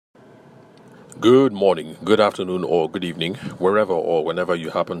Good morning, good afternoon, or good evening, wherever or whenever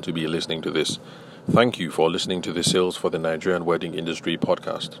you happen to be listening to this. Thank you for listening to the Sales for the Nigerian Wedding Industry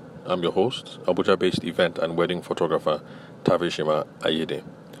podcast. I'm your host, Abuja-based event and wedding photographer, Tavishima Ayede.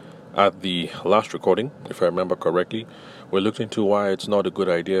 At the last recording, if I remember correctly, we looked into why it's not a good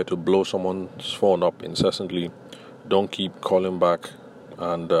idea to blow someone's phone up incessantly. Don't keep calling back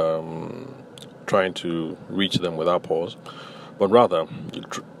and trying to reach them without pause. But rather,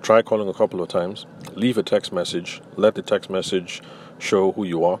 try calling a couple of times, leave a text message, let the text message show who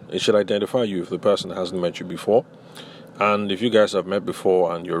you are. It should identify you if the person hasn't met you before. And if you guys have met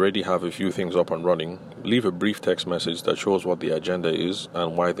before and you already have a few things up and running, leave a brief text message that shows what the agenda is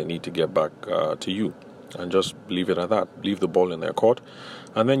and why they need to get back to you. And just leave it at that. Leave the ball in their court.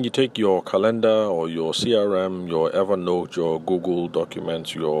 And then you take your calendar or your CRM, your Evernote, your Google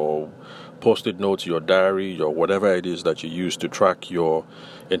documents, your Post-it notes, your diary, your whatever it is that you use to track your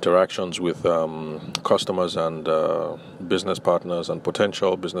interactions with customers and business partners and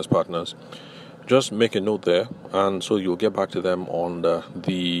potential business partners. Just make a note there, and so you'll get back to them on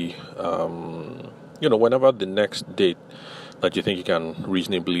whenever the next date that you think you can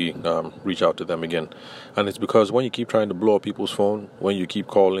reasonably reach out to them again. And it's because when you keep trying to blow up people's phone, when you keep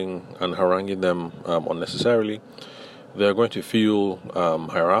calling and haranguing them unnecessarily, they're going to feel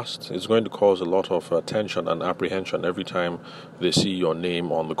harassed. It's going to cause a lot of tension and apprehension every time they see your name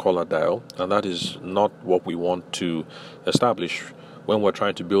on the caller dial. And that is not what we want to establish when we're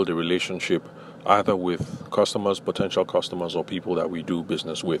trying to build a relationship either with customers, potential customers, or people that we do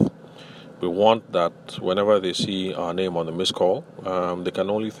business with. We want that whenever they see our name on the missed call, they can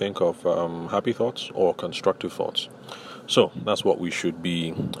only think of happy thoughts or constructive thoughts. So that's what we should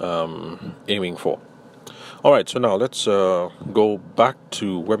be aiming for. All right, so now let's go back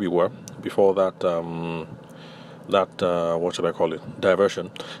to where we were before that what should I call it?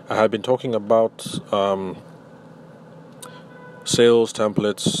 Diversion. I had been talking about sales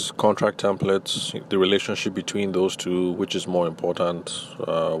templates, contract templates, the relationship between those two, which is more important,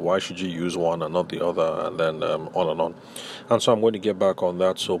 why should you use one and not the other, and then on and on. And so I'm going to get back on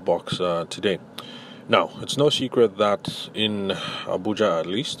that soapbox today. Now, it's no secret that in Abuja at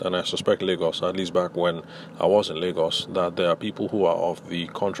least, and I suspect Lagos, at least back when I was in Lagos, that there are people who are of the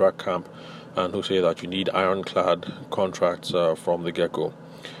contract camp and who say that you need ironclad contracts from the get-go.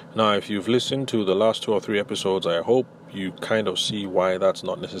 Now, if you've listened to the last 2 or 3 episodes, I hope you kind of see why that's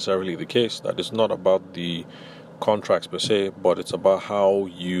not necessarily the case, that it's not about the contracts per se, but it's about how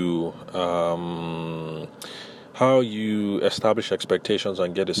you establish expectations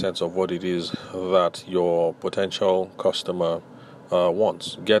and get a sense of what it is that your potential customer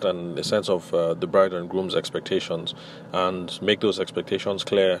wants. Get a sense of the bride and groom's expectations and make those expectations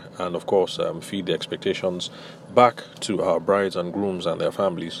clear, and of course feed the expectations back to our brides and grooms and their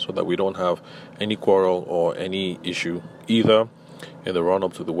families so that we don't have any quarrel or any issue either in the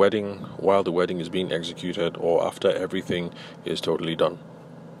run-up to the wedding, while the wedding is being executed, or after everything is totally done.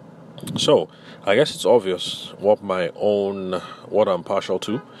 So, I guess it's obvious what I'm partial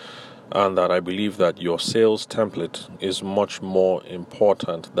to, and that I believe that your sales template is much more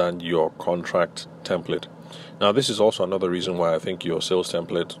important than your contract template. Now, this is also another reason why I think your sales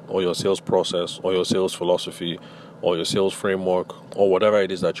template, or your sales process, or your sales philosophy, or your sales framework, or whatever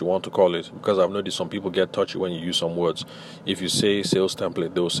it is that you want to call it, because I've noticed some people get touchy when you use some words. If you say sales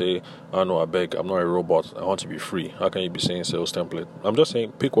template, they'll say, "Oh no, I beg, I'm not a robot, I want to be free. How can you be saying sales template?" I'm just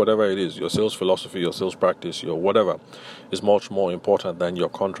saying, pick whatever it is, your sales philosophy, your sales practice, your whatever, is much more important than your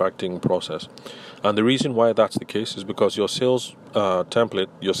contracting process. And the reason why that's the case is because your sales template,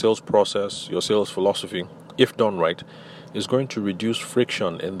 your sales process, your sales philosophy, if done right, is going to reduce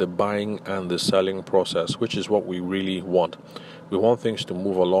friction in the buying and the selling process, which is what we really want. We want things to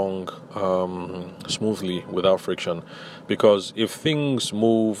move along smoothly without friction, because if things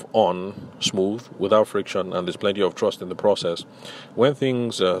move on smooth without friction and there's plenty of trust in the process, when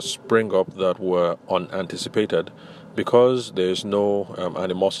things spring up that were unanticipated, because there's no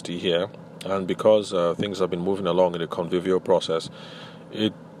animosity here, and because things have been moving along in a convivial process,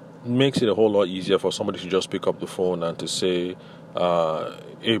 it makes it a whole lot easier for somebody to just pick up the phone and to say,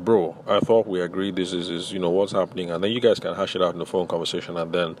 "Hey bro, I thought we agreed this is what's happening," and then you guys can hash it out in the phone conversation,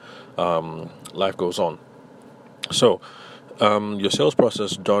 and then life goes on. So your sales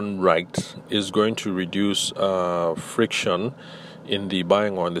process done right is going to reduce friction in the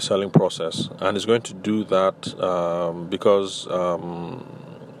buying or in the selling process, and it's going to do that because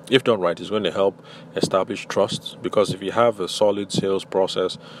if done right, it's going to help establish trust. Because if you have a solid sales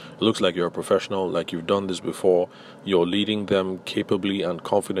process, it looks like you're a professional, like you've done this before, you're leading them capably and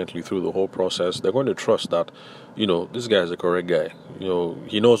confidently through the whole process, they're going to trust that, this guy is a correct guy.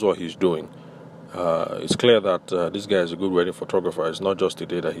 He knows what he's doing. It's clear that this guy is a good wedding photographer. It's not just the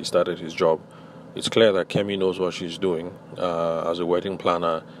day that he started his job. It's clear that Kemi knows what she's doing as a wedding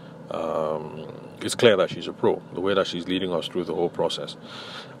planner. It's clear that she's a pro, the way that she's leading us through the whole process.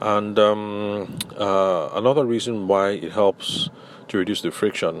 And another reason why it helps to reduce the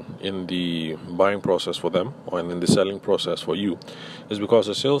friction in the buying process for them or in the selling process for you is because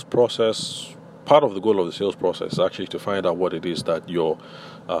the sales process, part of the goal of the sales process is actually to find out what it is that your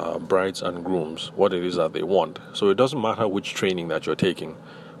brides and grooms, what it is that they want. So it doesn't matter which training that you're taking,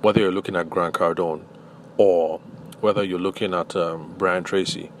 whether you're looking at Grant Cardone or whether you're looking at Brian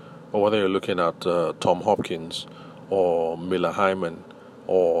Tracy or whether you're looking at Tom Hopkins or Miller Hyman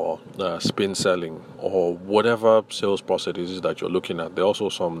or spin selling or whatever sales process it is that you're looking at. There are also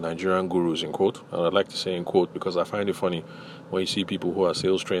some Nigerian gurus in quote, and I'd like to say in quote because I find it funny when you see people who are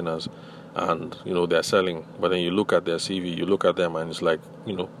sales trainers and they're selling, but then you look at their CV, you look at them and it's like,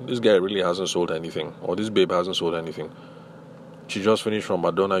 this guy really hasn't sold anything, or this babe hasn't sold anything. She just finished from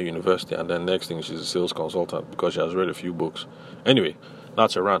Madonna University, and then next thing she's a sales consultant because she has read a few books. Anyway,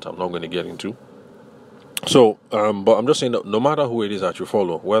 that's a rant I'm not going to get into. So, but I'm just saying that no matter who it is that you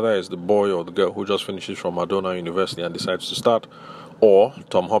follow, whether it's the boy or the girl who just finishes from Madonna University and decides to start, or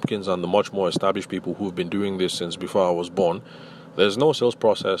Tom Hopkins and the much more established people who've been doing this since before I was born, there's no sales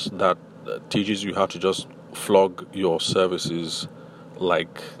process that teaches you how to just flog your services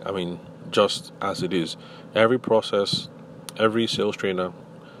just as it is. Every process, every sales trainer,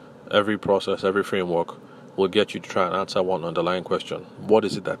 every process, every framework will get you to try and answer one underlying question. What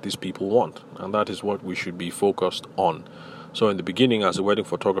is it that these people want? And that is what we should be focused on. So in the beginning, as a wedding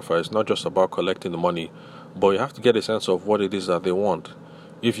photographer, it's not just about collecting the money, but you have to get a sense of what it is that they want.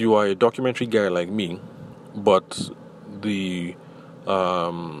 If you are a documentary guy like me, but the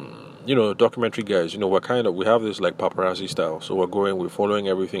documentary guys, we have this like paparazzi style. So we're following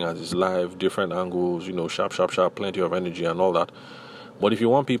everything as it's live, different angles, sharp, plenty of energy and all that. But if you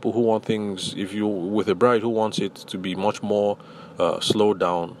want people who want things, with a bride who wants it to be much more slowed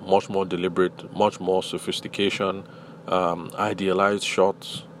down, much more deliberate, much more sophistication, idealized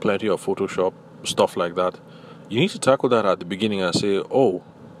shots, plenty of Photoshop, stuff like that, you need to tackle that at the beginning and say, oh,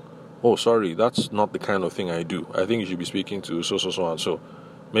 sorry, that's not the kind of thing I do. I think you should be speaking to so and so.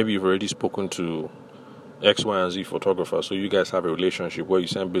 Maybe you've already spoken to X, Y, and Z photographer, so you guys have a relationship where you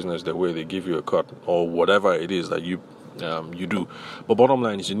send business their way, they give you a cut, or whatever it is that you do. But bottom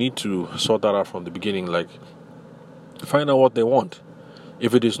line is you need to sort that out from the beginning. Like, find out what they want.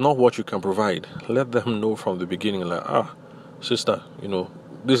 If it is not what you can provide, let them know from the beginning, like, sister,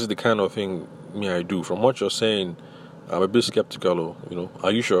 this is the kind of thing I do. From what you're saying, I'm a bit skeptical.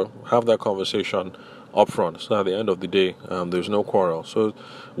 Are you sure? Have that conversation up front, so at the end of the day, there's no quarrel. So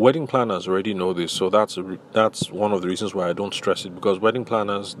wedding planners already know this, so that's one of the reasons why I don't stress it, because wedding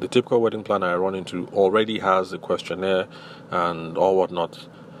planners, the typical wedding planner I run into already has the questionnaire and all whatnot.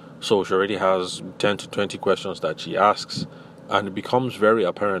 So she already has 10 to 20 questions that she asks, and it becomes very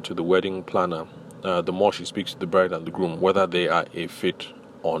apparent to the wedding planner the more she speaks to the bride and the groom whether they are a fit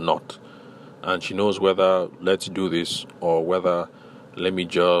or not. And she knows whether let's do this or whether let me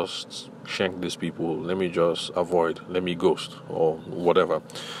just shank these people, let me just avoid, let me ghost, or whatever.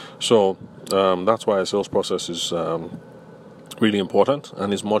 So that's why a sales process is really important,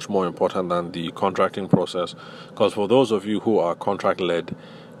 and is much more important than the contracting process, because for those of you who are contract led,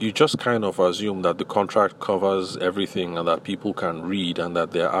 you just kind of assume that the contract covers everything and that people can read and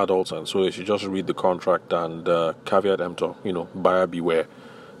that they're adults, and so you should just read the contract and caveat emptor, buyer beware.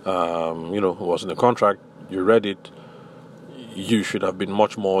 It was in the contract, you read it, you should have been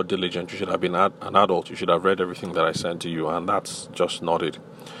much more diligent. You should have been an adult. You should have read everything that I sent to you, and that's just not it.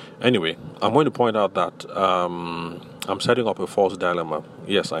 Anyway, I'm going to point out that I'm setting up a false dilemma.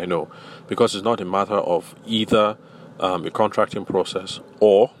 Yes, I know, because it's not a matter of either a contracting process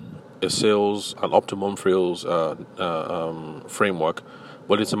or an optimum sales framework,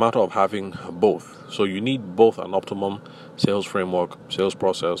 but it's a matter of having both. So you need both an optimum sales framework, sales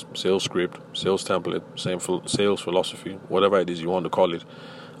process, sales script, sales template, sales philosophy, whatever it is you want to call it.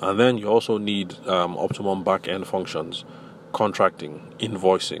 And then you also need optimum back-end functions, contracting,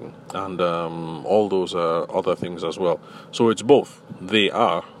 invoicing, and all those other things as well. So it's both. They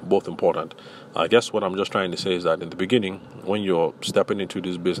are both important. I guess what I'm just trying to say is that in the beginning, when you're stepping into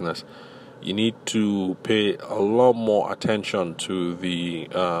this business, you need to pay a lot more attention to the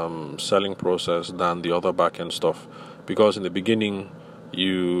selling process than the other back-end stuff. Because in the beginning,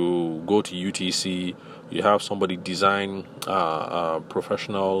 you go to UTC, you have somebody design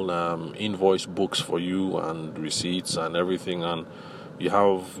professional invoice books for you and receipts and everything, and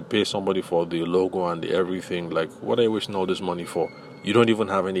you pay somebody for the logo and the everything. Like, what are you wasting all this money for? you don't even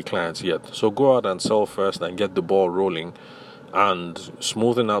have any clients yet. So go out and sell first and get the ball rolling and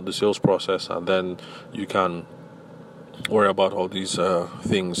smoothing out the sales process, and then you can worry about all these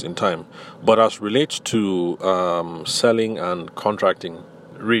things in time. But as relates to selling and contracting,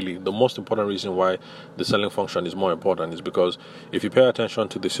 really the most important reason why the selling function is more important is because if you pay attention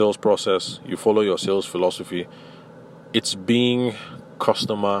to the sales process, you follow your sales philosophy, it's being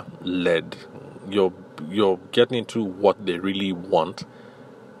customer led. You're getting into what they really want,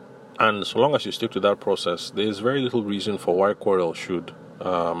 and so long as you stick to that process, there is very little reason for why quarrel should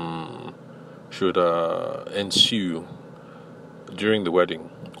ensue during the wedding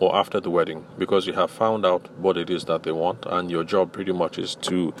or after the wedding, because you have found out what it is that they want, and your job pretty much is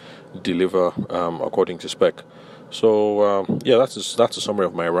to deliver according to spec. So that's a summary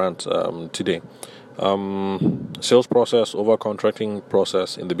of my rant today. Sales process over contracting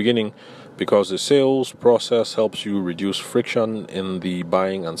process in the beginning, because the sales process helps you reduce friction in the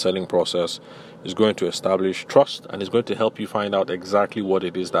buying and selling process, is going to establish trust, and is going to help you find out exactly what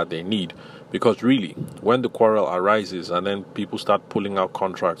it is that they need. Because really, when the quarrel arises and then people start pulling out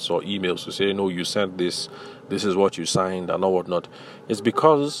contracts or emails to say, no, you sent this is what you signed and all whatnot, it's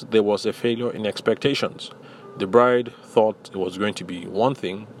because there was a failure in expectations. The bride thought it was going to be one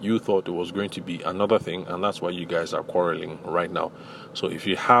thing, you thought it was going to be another thing, and that's why you guys are quarreling right now. So if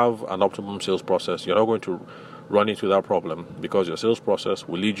you have an optimum sales process, you're not going to run into that problem, because your sales process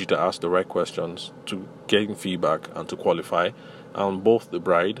will lead you to ask the right questions, to gain feedback, and to qualify. And both the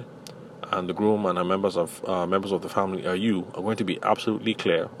bride and the groom and the members of the family are going to be absolutely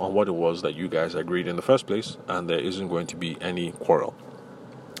clear on what it was that you guys agreed in the first place, and there isn't going to be any quarrel.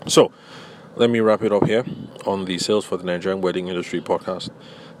 So let me wrap it up here on the Sales for the Nigerian Wedding Industry podcast.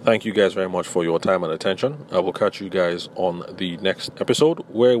 Thank you guys very much for your time and attention. I will catch you guys on the next episode,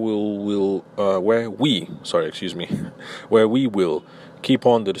 where we will keep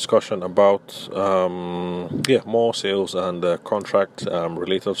on the discussion about more sales and contract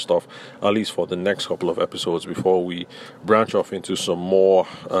related stuff, at least for the next couple of episodes, before we branch off into some more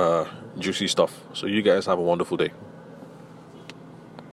juicy stuff. So you guys have a wonderful day.